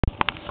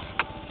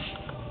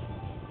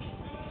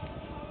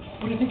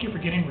what I think you're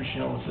forgetting,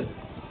 Rochelle, is that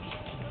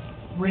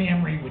Ray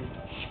Emery would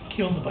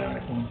kill the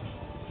Bionic Woman.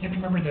 You have to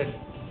remember that,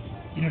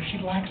 you know, she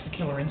lacks the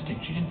killer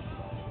instinct. She didn't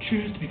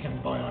choose to become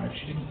Bionic.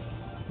 She didn't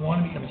want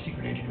to become a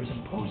secret agent. It was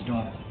imposed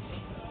on her.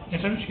 And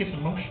sometimes she gets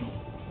emotional.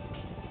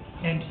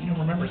 And, you know,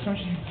 remember,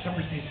 sometimes she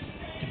suffers these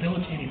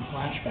debilitating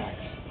flashbacks.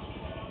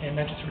 And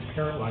that just sort of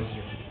paralyzes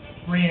her.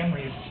 Ray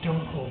Emery is a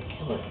stone-cold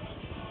killer.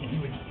 And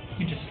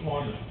he'd just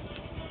slaughter.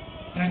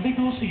 And I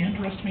think also you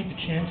underestimate the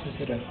chances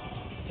that a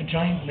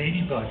giant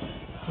ladybug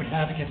would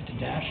have against a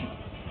dachshund.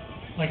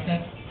 Like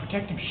that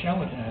protective shell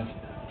it has.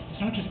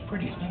 It's not just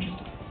pretty. It's not just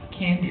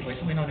candy like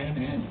something on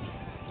M&M.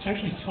 It's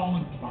actually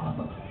solid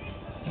armor.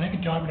 And I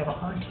think a dog would have a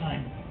hard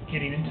time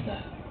getting into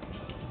that.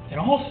 And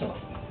also,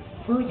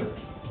 further,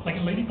 like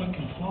a ladybug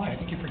can fly. I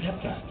think you forget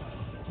that.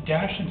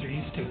 Dachshunds are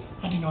used to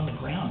hunting on the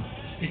ground.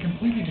 They're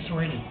completely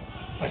disoriented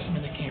by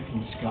something that came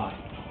from the sky.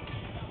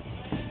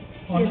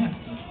 Well,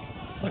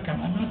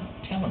 I'm not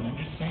telling, I'm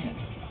just saying.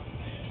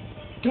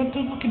 Don't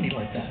look at me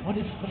like that. What's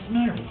the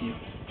matter with you?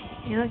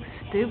 You look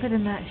stupid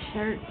in that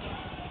shirt.